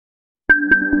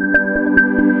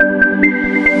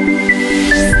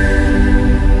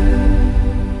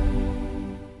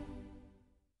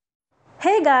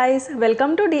guys,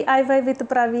 welcome to DIY with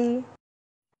Pravi.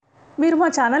 మీరు మా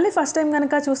channel ని ఫస్ట్ టైం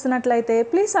గనుక చూస్తున్నట్లయితే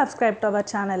please subscribe to our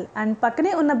channel and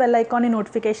పక్కనే ఉన్న బెల్ ఐకాన్ ని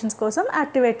నోటిఫికేషన్స్ కోసం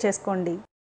యాక్టివేట్ చేసుకోండి.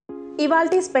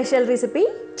 ఇవాల్టి special recipe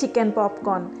chicken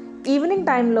popcorn. Evening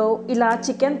టైంలో ఇలా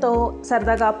చికెన్తో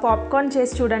సరదాగా పాప్కార్న్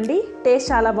చేసి చూడండి,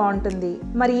 టేస్ట్ చాలా బాగుంటుంది.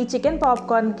 మరి ఈ చికెన్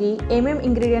పాప్కార్న్కి ఏమేమి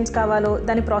ఇంగ్రీడియంట్స్ కావాలో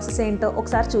దాని ప్రాసెస్ ఏంటో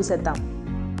ఒకసారి చూసేద్దాం.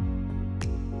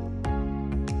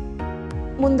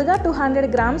 ముందుగా 200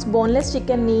 గ్రామ్స్ బోన్లెస్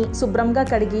చికెన్ని శుభ్రంగా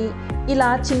కడిగి ఇలా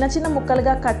చిన్న చిన్న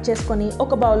ముక్కలుగా కట్ చేసుకొని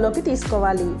ఒక బౌల్లోకి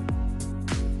తీసుకోవాలి.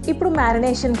 ఇప్పుడు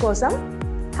మ్యారినేషన్ కోసం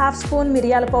 1/2 స్పూన్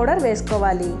మిరియాల పౌడర్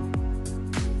వేసుకోవాలి.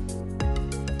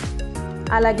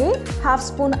 అలాగే 1/2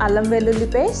 స్పూన్ అల్లం వెల్లుల్లి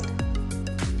పేస్ట్,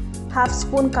 1/2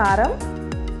 స్పూన్ కారం,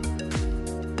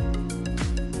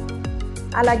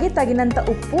 అలాగే తగినంత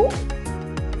ఉప్పు.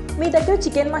 మీ దగ్గర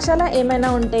చికెన్ మసాలా ఏమైనా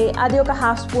ఉంటే అది ఒక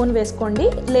 1/2 స్పూన్ వేసుకోండి,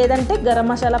 లేదంటే గరం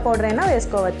మసాలా పౌడర్ అయినా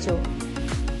వేసుకోవచ్చు.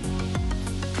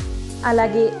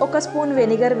 అలాగే 1 స్పూన్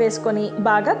వెనిగర్ వేసుకొని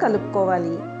బాగా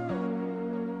కలుపుకోవాలి.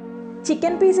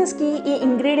 చికెన్ పీసెస్కి ఈ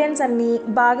ఇంగ్రీడియంట్స్ అన్నీ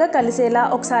బాగా కలిసేలా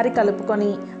ఒకసారి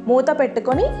కలుపుకొని మూత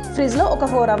పెట్టుకొని ఫ్రిడ్జ్లో ఒక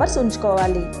 4 అవర్స్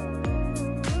ఉంచుకోవాలి.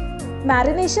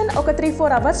 మ్యారినేషన్ ఒక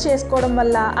 3-4 అవర్స్ చేసుకోవడం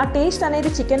వల్ల ఆ టేస్ట్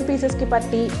అనేది చికెన్ పీసెస్కి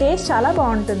పట్టి టేస్ట్ చాలా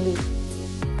బాగుంటుంది.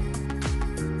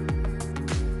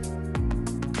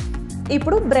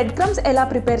 ఇప్పుడు బ్రెడ్ క్రమ్స్ ఎలా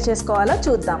ప్రిపేర్ చేసుకోవాలో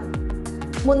చూద్దాం.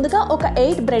 ముందుగా ఒక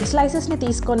 8 బ్రెడ్ స్లైసెస్ని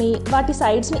తీసుకొని వాటి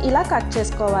సైడ్స్ని ఇలా కట్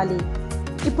చేసుకోవాలి.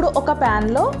 ఇప్పుడు ఒక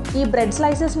ప్యాన్లో ఈ బ్రెడ్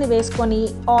స్లైసెస్ని వేసుకొని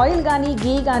ఆయిల్ కానీ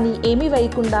గీ కానీ ఏమీ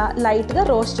వేయకుండా లైట్గా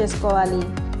రోస్ట్ చేసుకోవాలి.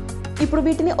 ఇప్పుడు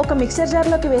వీటిని ఒక మిక్సర్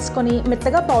జార్లోకి వేసుకొని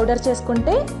మెత్తగా పౌడర్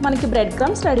చేసుకుంటే మనకి బ్రెడ్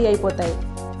క్రమ్స్ రెడీ అయిపోతాయి.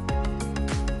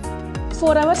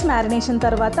 4 అవర్స్ మ్యారినేషన్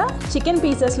తర్వాత చికెన్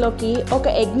పీసెస్లోకి ఒక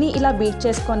ఎగ్ని ఇలా బీట్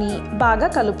చేసుకొని బాగా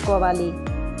కలుపుకోవాలి.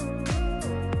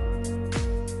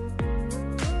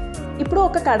 ఇప్పుడు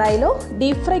ఒక కడాయిలో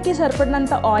డీప్ ఫ్రైకి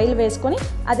సరిపడినంత ఆయిల్ వేసుకొని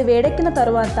అది వేడెక్కిన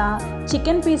తర్వాత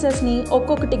చికెన్ పీసెస్ని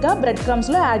ఒక్కొక్కటిగా బ్రెడ్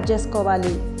క్రమ్స్లో యాడ్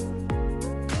చేసుకోవాలి.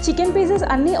 చికెన్ పీసెస్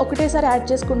అన్నీ ఒకటేసారి యాడ్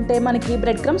చేసుకుంటే మనకి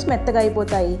బ్రెడ్ క్రమ్స్ మెత్తగా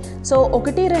అయిపోతాయి. సో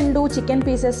 1-2 చికెన్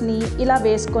పీసెస్ని ఇలా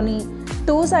వేసుకొని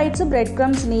 2 సైడ్స్ బ్రెడ్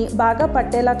క్రమ్స్ని బాగా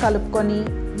పట్టేలా కలుపుకొని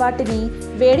వాటిని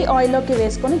వేడి ఆయిల్లోకి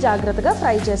వేసుకొని జాగ్రత్తగా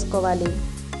ఫ్రై చేసుకోవాలి.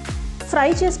 ఫ్రై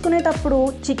చేసుకునేటప్పుడు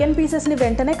చికెన్ పీసెస్ని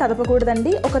వెంటనే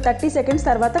కదపకూడదండి, ఒక 30 సెకండ్స్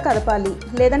తర్వాత కదపాలి,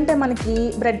 లేదంటే మనకి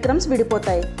bread crumbs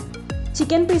విడిపోతాయి.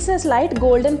 Chicken pieces light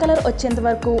golden colour వచ్చేంత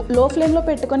వరకు లో ఫ్లేమ్లో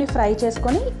పెట్టుకొని ఫ్రై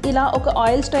చేసుకొని ఇలా ఒక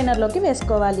ఆయిల్ స్ట్రైనర్లోకి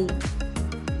వేసుకోవాలి.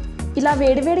 ఇలా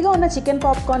వేడివేడిగా ఉన్న చికెన్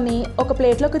పాప్కార్న్ని ఒక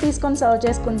ప్లేట్లోకి తీసుకొని సర్వ్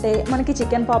చేసుకుంటే మనకి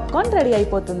చికెన్ పాప్కార్న్ రెడీ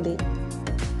అయిపోతుంది.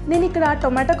 నేను ఇక్కడ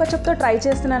టొమాటో కెచప్తో ట్రై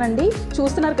చేస్తున్నానండి.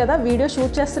 చూస్తున్నారు కదా, వీడియో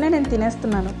షూట్ చేస్తూనే నేను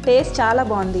తినేస్తున్నాను. టేస్ట్ చాలా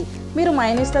బాగుంది. మీరు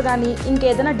మైనీస్తో కానీ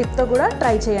ఇంకేదైనా డిప్తో కూడా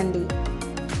ట్రై చేయండి.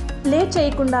 లేట్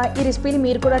చేయకుండా ఈ రెసిపీని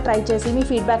మీరు కూడా ట్రై చేసి మీ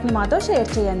ఫీడ్బ్యాక్ని మాతో షేర్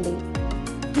చేయండి.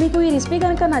 మీకు ఈ రెసిపీ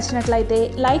కనుక నచ్చినట్లయితే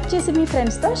లైక్ చేసి మీ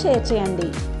ఫ్రెండ్స్తో షేర్ చేయండి.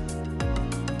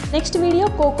 నెక్స్ట్ వీడియో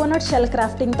కోకోనట్ షెల్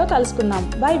క్రాఫ్టింగ్తో కలుసుకుందాం.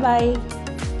 Bye bye.